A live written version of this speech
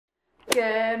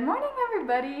Good morning,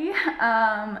 everybody.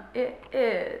 It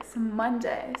is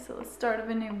Monday, so the start of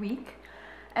a new week,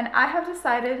 and I have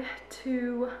decided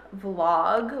to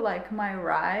vlog like my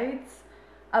rides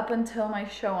up until my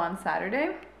show on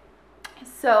Saturday.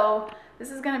 So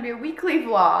this is gonna be a weekly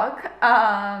vlog,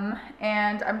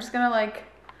 and I'm just gonna like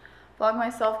vlog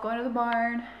myself going to the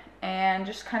barn and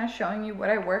just kind of showing you what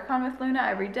I work on with Luna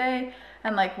every day,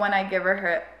 and like when I give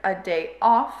her a day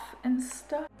off and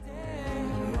stuff.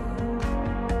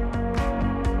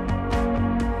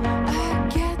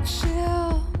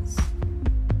 Chills,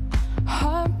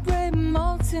 heartbreak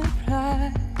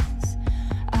multiplies.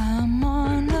 I'm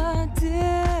on a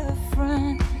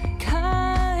different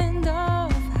kind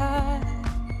of high.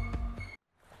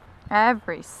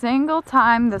 Every single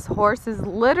time, this horse is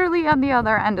literally on the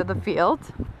other end of the field,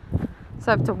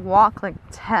 so I have to walk like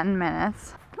 10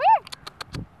 minutes. Come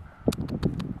here.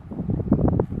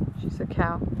 She's a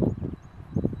cow.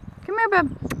 Come here,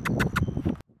 babe.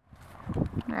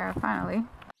 There, finally.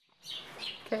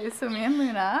 Okay, so me and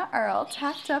Luna are all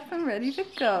tacked up and ready to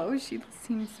go. She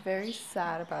seems very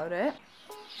sad about it.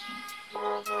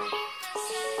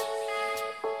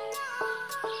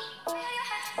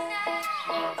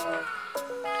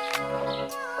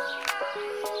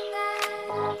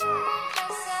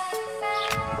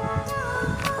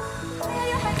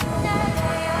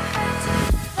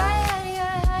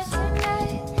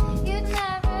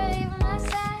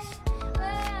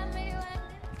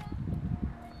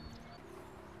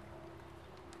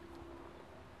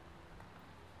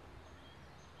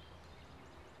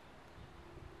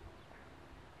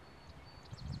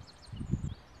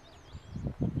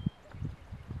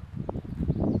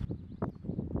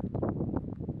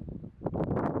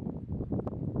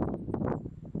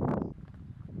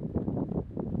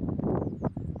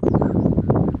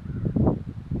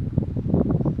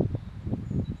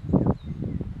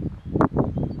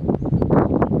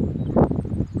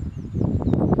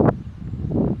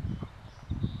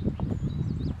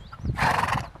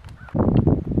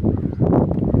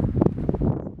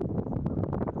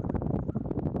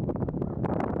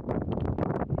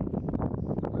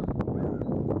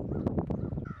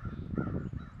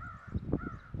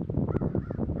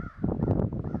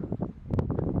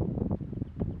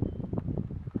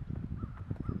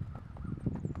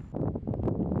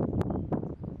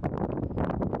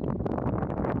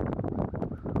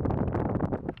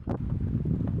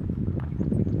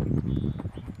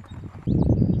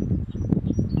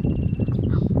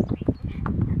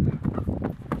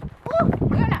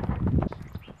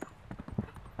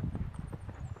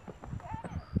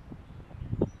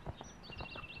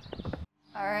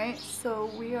 Alright, so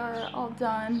we are all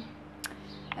done,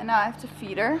 and now I have to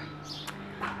feed her.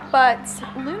 But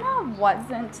Luna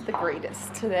wasn't the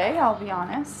greatest today, I'll be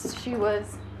honest. She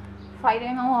was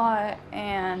fighting a lot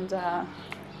and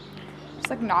just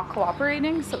like not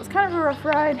cooperating, so it was kind of a rough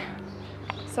ride.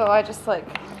 So I just like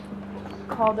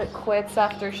called it quits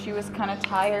after she was kind of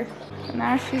tired. And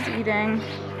now she's eating.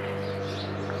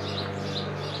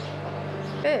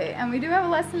 Okay, and we do have a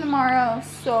lesson tomorrow,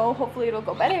 so hopefully it'll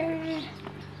go better.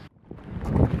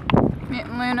 Me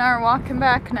and Luna are walking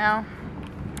back now.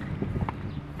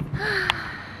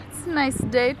 It's a nice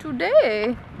day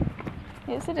today.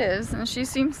 Yes, it is, and she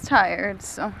seems tired,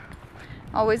 so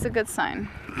always a good sign.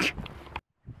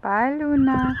 Bye,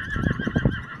 Luna.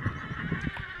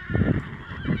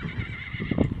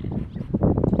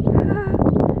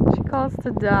 She calls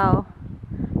to Dal.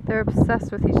 They're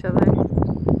obsessed with each other.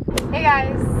 Hey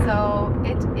guys, so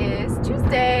it is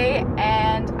Tuesday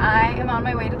and I am on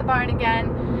my way to the barn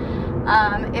again.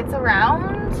 It's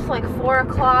around like 4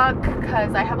 o'clock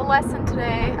because I have a lesson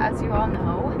today, as you all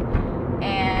know.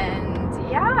 And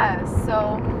yeah,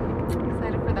 so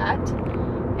excited for that.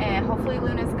 And hopefully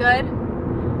Luna's good.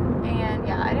 And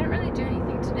yeah, I didn't really do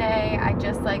anything today. I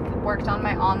just like worked on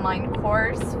my online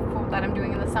course that I'm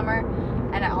doing in the summer.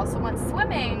 And I also went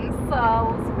swimming,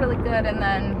 so it was really good. And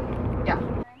then, yeah.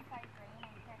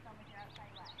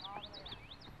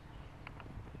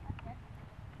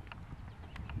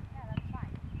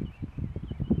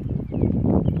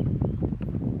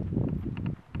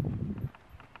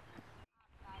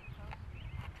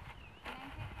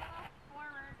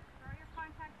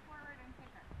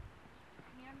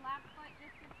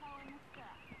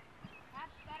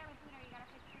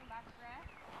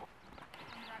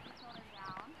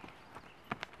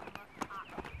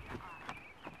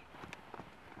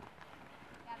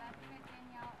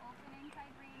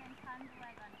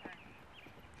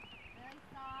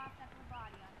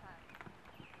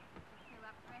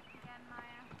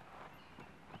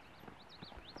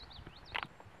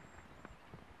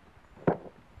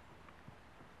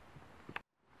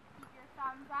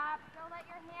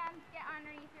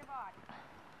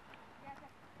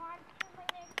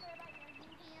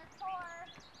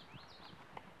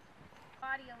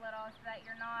 body a little so that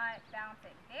you're not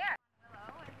bouncing. There.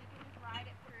 Willow, and we can just ride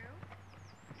it through.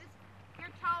 Just your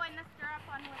toe in the stirrup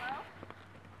on Willow.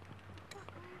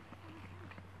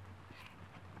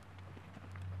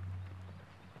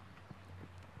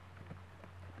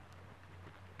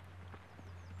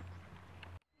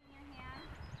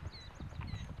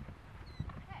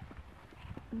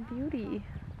 Beauty.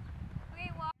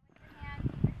 Okay, walk with your hand,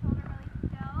 keep your shoulder really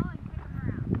still, and kick them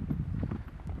around.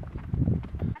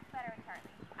 That's better,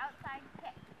 Charlie. Outside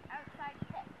kick,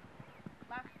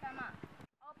 lock them up.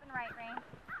 Open right rein,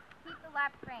 keep the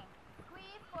left rein.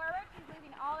 Squeeze forward, she's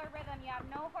losing all her rhythm. You have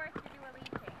no horse to do a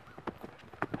lead change.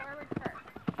 Forward first.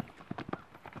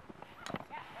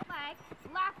 Yeah,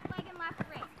 left leg and left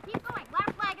rein. Keep going,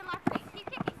 left leg and left rein.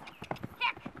 Keep kicking.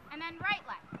 Kick, and then right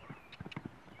leg.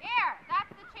 There, that's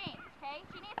the change, okay?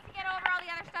 She needs to get over all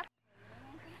the other stuff.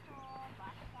 In control,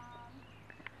 back down.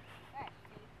 Good,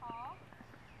 stay tall.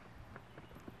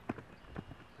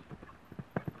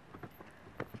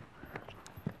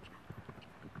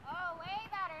 Oh, way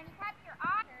better. And you catch your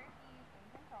otter, she's in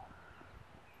control.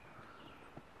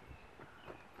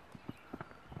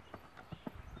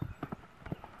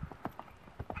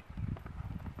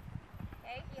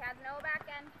 Okay, he has no back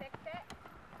end, fix it.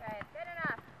 Good, good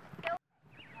enough. Still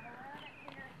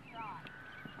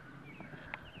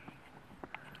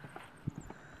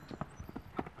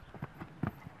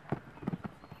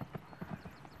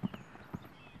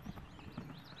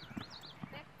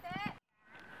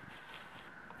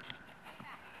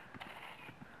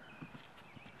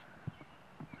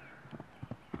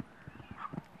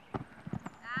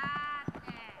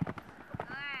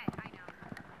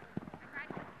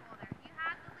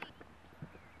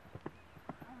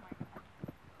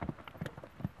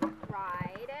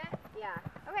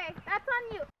okay, that's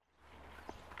on you.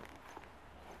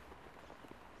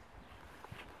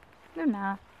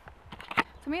 Luna.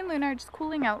 So me and Luna are just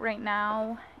cooling out right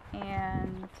now,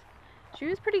 and she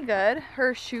was pretty good.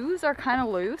 Her shoes are kind of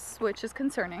loose, which is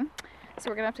concerning. So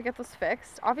we're gonna have to get those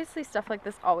fixed. Obviously stuff like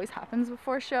this always happens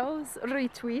before shows.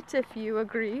 Retweet if you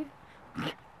agree.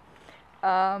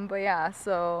 But yeah,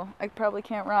 so I probably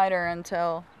can't ride her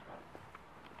until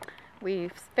we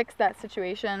fix that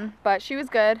situation. But she was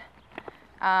good.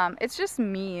 It's just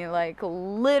me, like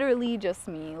literally just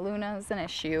me. Luna's an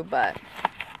issue, but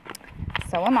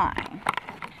so am I.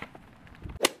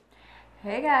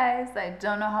 Hey guys, I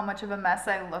don't know how much of a mess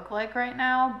I look like right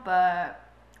now, but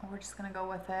we're just gonna go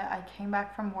with it. I came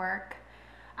back from work.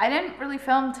 I didn't really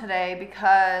film today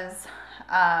because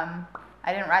I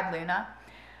didn't ride Luna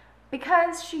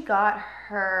because she got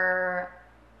her,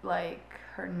 like,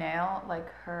 her nail,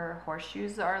 like her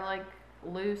horseshoes are like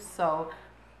loose, so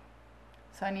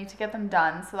I need to get them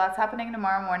done. So that's happening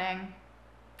tomorrow morning.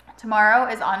 Tomorrow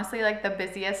is honestly like the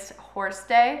busiest horse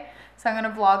day, so I'm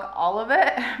gonna vlog all of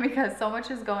it because so much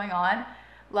is going on.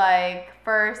 Like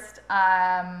first,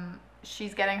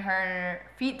 she's getting her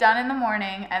feet done in the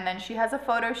morning, and then she has a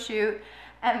photo shoot,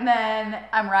 and then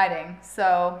I'm riding.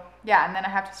 So yeah, and then I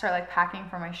have to start like packing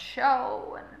for my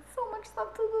show, and so much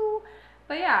stuff to do.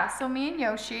 But yeah, so me and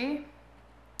Yoshi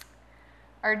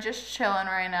are just chilling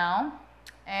right now,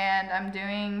 and I'm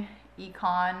doing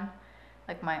econ,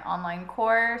 like my online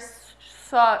course.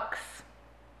 Sucks.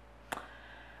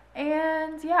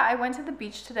 And yeah, I went to the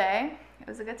beach today. It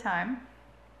was a good time.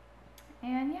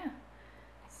 And yeah,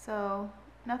 so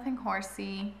nothing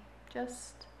horsey,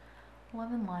 just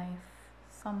living life,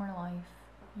 summer life.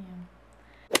 Yeah.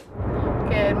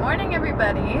 Good morning,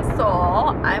 everybody. So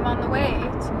I'm on the way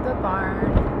to the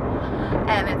barn,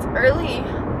 and it's early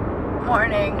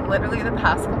morning. Literally the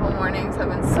past couple mornings have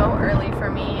been so early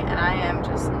for me, and I am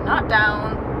just not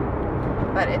down,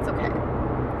 but it's okay.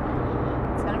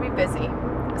 It's gonna be busy.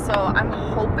 So I'm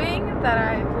hoping that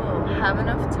I will have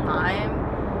enough time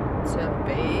to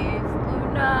bathe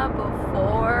Luna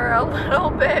before a little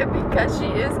bit, because she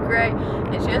is great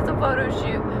and she has a photo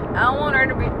shoot. I don't want her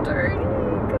to be dirty.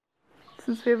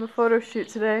 Since we have a photo shoot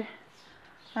today,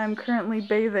 I'm currently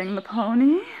bathing the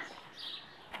pony.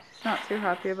 She's not too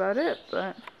happy about it,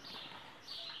 but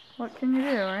what can you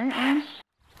do, right, Luna?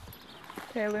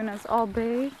 Okay, Luna's all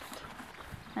bathed,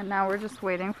 and now we're just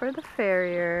waiting for the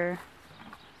farrier.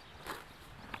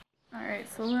 Alright,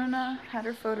 so Luna had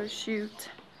her photo shoot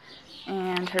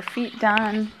and her feet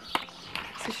done,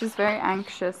 so she's very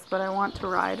anxious, but I want to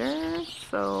ride her,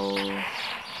 so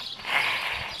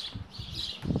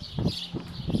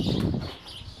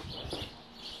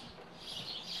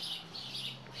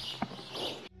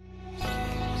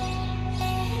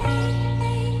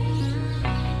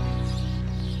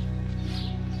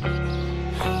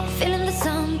feeling the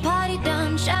sun, party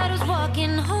done, shadows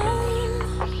walking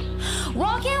home.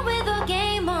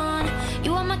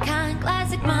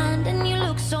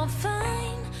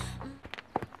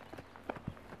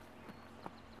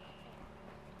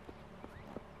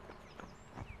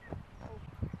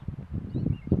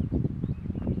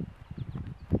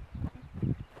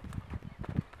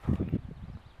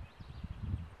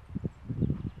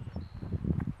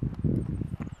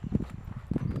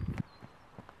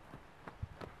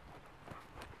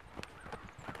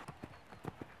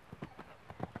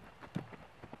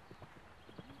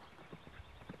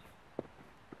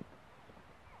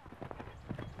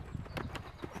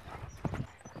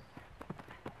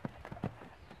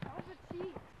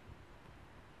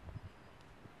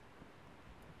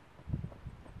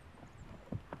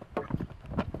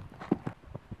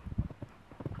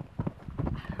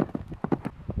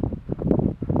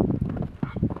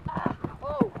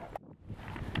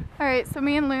 Alright, so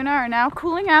me and Luna are now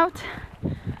cooling out.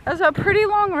 It was a pretty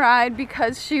long ride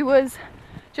because she was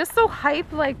just so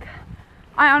hyped. Like,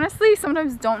 I honestly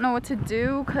sometimes don't know what to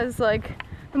do because, like,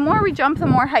 the more we jump, the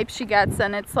more hype she gets,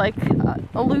 and it's like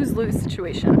a lose-lose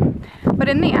situation. But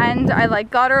in the end, I like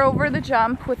got her over the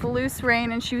jump with a loose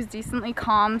rein and she was decently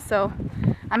calm, so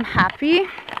I'm happy.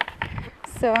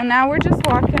 So now we're just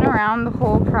walking around the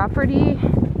whole property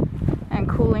and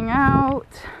cooling out.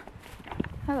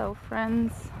 Hello,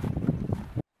 friends.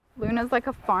 Luna's like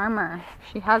a farmer.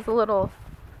 She has a little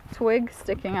twig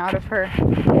sticking out of her.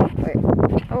 Wait.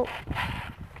 Oh.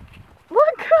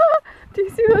 Look! Do you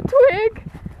see the twig?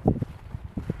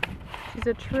 She's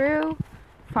a true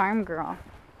farm girl.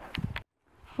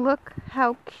 Look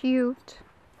how cute.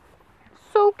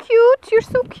 So cute! You're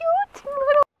so cute!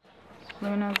 Little.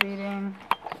 Luna's eating.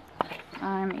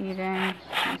 I'm eating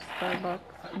some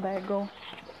Starbucks bagel.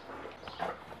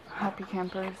 Happy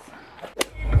campers.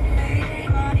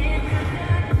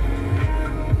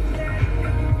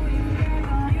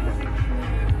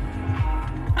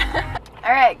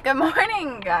 Alright, good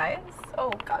morning, guys.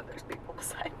 Oh god, there's people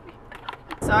beside me.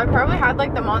 So I probably had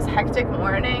like the most hectic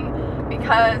morning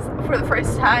because for the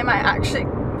first time I actually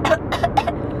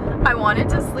I wanted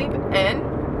to sleep in,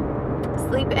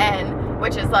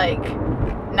 which is like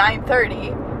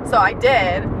 9:30. So I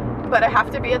did, but I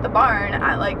have to be at the barn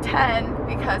at like 10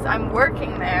 because I'm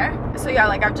working there. So yeah,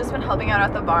 like I've just been helping out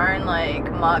at the barn,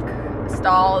 like muck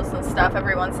stalls and stuff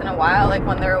every once in a while, like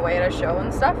when they're away at a show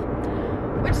and stuff,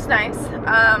 which is nice.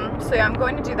 So yeah, I'm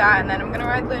going to do that and then I'm gonna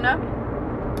ride Luna.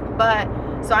 But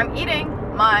so I'm eating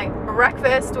my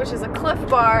breakfast, which is a Cliff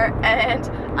Bar, and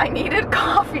I needed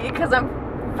coffee because I'm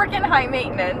freaking high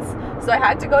maintenance. So I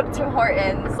had to go to Tim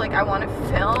Hortons. Like, I want to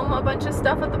film a bunch of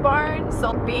stuff at the barn.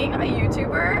 So being a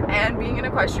YouTuber and being an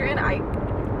equestrian, I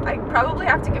probably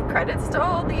have to give credits to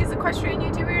all these equestrian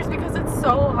YouTubers because it's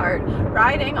so hard.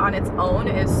 Riding on its own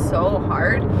is so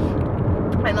hard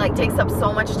and like takes up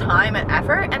so much time and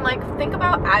effort, and like think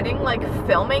about adding like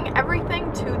filming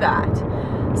everything to that.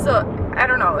 So I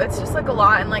don't know, it's just like a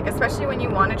lot, and like especially when you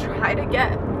want to try to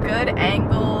get good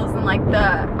angles and like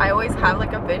I always have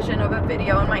like a vision of a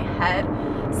video in my head,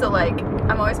 so like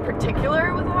I'm always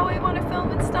particular with how I want to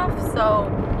film and stuff. So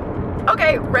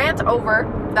okay, rant over.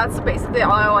 That's basically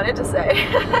all I wanted to say.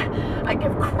 I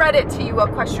give credit to you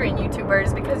equestrian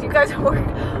YouTubers because you guys work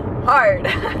hard.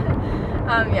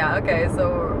 Yeah, okay, so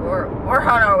we're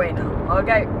on our way now.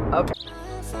 Okay.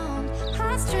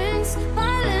 Heartstrings,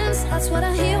 violence, that's what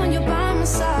I hear when you're by my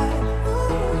side.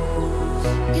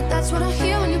 Yeah, that's what I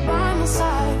hear when you're by my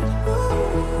side.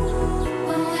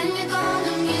 But when you're gone,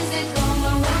 the music goes,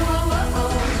 whoa, whoa, whoa, whoa.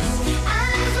 I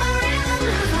lose my rhythm,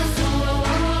 lose my soul, whoa,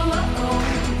 whoa, whoa, whoa.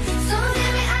 So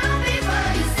give me out before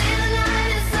you say the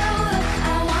night is over.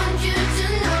 I want you to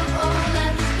know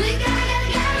that we gotta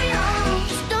carry on.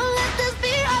 Just don't let this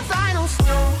be our final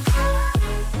snow.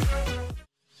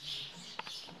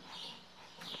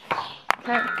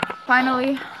 Okay,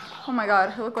 finally. Oh my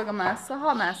god, I look like a mess, a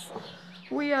hot mess.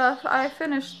 I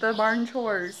finished the barn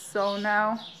chores, so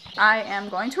now I am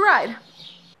going to ride.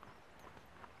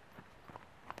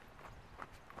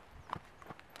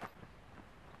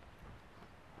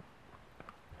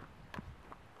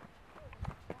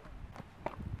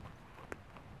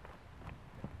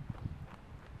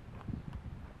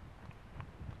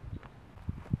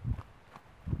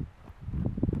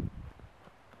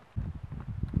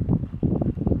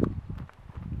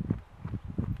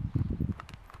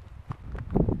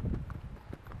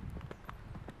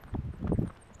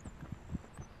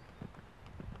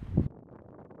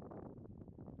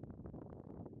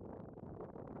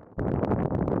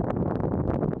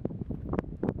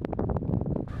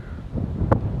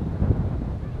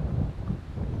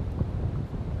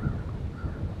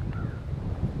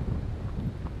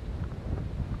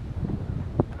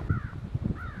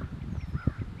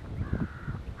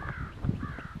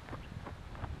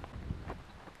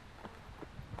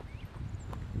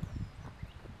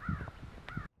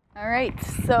 Alright,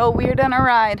 so we're done our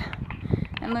ride,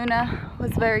 and Luna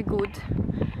was very good.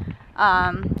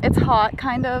 It's hot,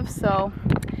 kind of, so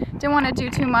didn't want to do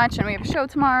too much, and we have a show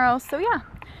tomorrow, so yeah,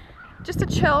 just a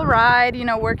chill ride, you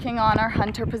know, working on our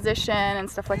hunter position and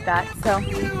stuff like that, so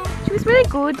she was really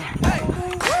good.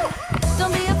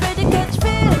 Don't be afraid to catch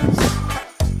fish.